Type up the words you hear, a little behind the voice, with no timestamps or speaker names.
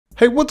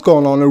Hey, what's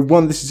going on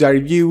everyone, this is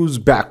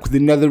iReviews back with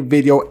another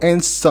video,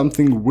 and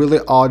something really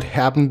odd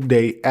happened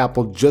today.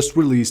 Apple just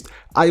released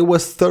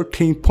iOS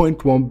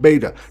 13.1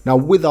 beta. Now,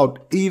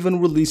 without even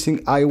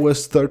releasing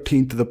iOS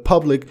 13 to the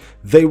public,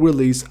 they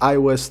released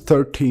iOS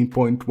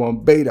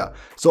 13.1 beta.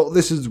 So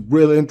this is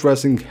really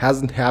interesting,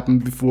 hasn't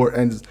happened before,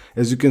 and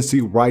as you can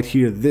see right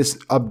here, this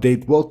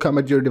update will come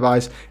at your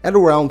device at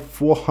around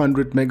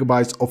 400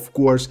 megabytes. Of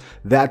course,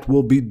 that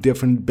will be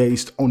different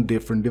based on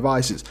different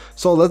devices.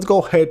 So let's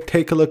go ahead,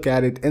 take a look at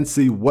it and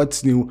see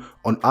what's new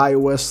on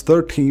iOS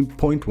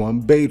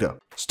 13.1 beta.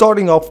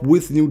 Starting off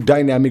with new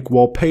dynamic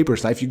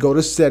wallpapers. Now, if you go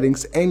to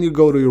settings and you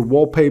go to your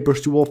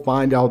wallpapers, you will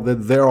find out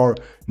that there are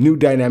new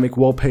dynamic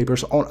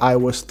wallpapers on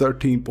iOS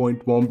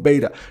 13.1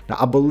 beta. Now,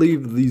 I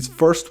believe these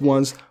first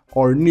ones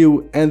are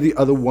new and the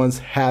other ones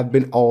have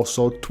been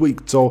also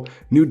tweaked. So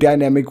new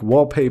dynamic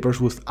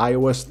wallpapers with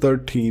iOS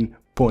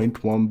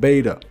 13.1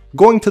 beta.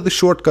 Going to the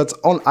shortcuts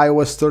on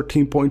iOS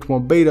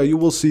 13.1 beta, you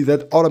will see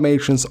that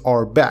automations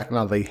are back.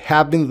 Now, they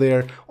have been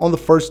there on the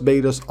first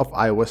betas of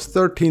iOS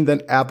 13,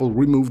 then Apple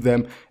removed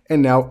them,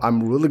 and now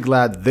I'm really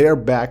glad they're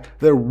back.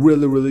 They're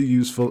really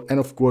useful, and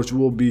of course you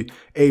will be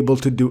able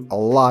to do a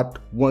lot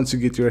once you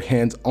get your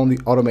hands on the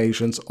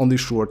automations on the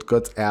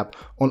shortcuts app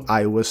on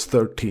iOS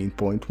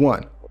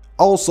 13.1.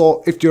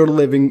 Also, if you're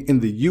living in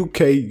the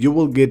UK, you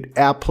will get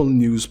Apple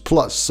News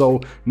Plus. So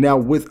now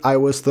with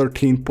iOS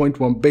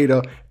 13.1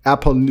 beta,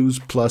 Apple News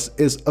Plus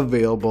is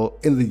available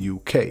in the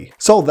UK.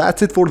 So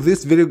that's it for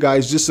this video,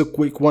 guys. Just a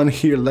quick one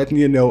here letting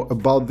you know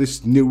about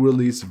this new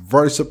release.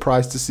 Very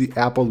surprised to see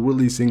Apple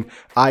releasing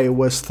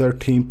iOS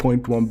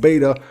 13.1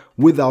 beta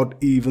without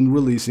even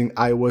releasing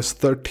iOS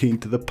 13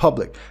 to the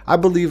public. I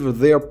believe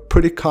they are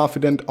pretty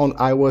confident on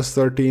iOS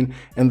 13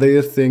 and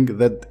they think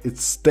that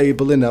it's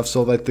stable enough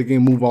so that they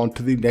can move on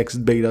to the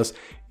next betas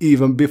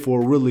even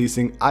before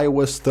releasing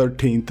iOS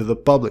 13 to the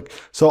public.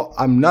 So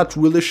I'm not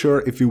really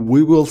sure if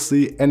we will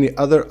see any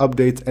other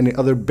updates, any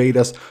other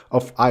betas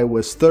of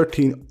iOS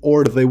 13,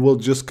 or they will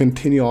just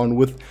continue on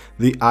with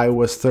the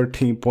iOS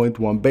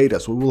 13.1 beta.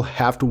 So we will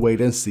have to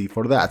wait and see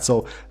for that.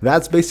 So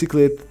that's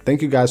basically it.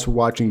 Thank you guys for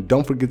watching.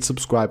 Don't forget to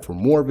subscribe for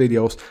more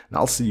videos, and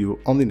I'll see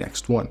you on the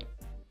next one.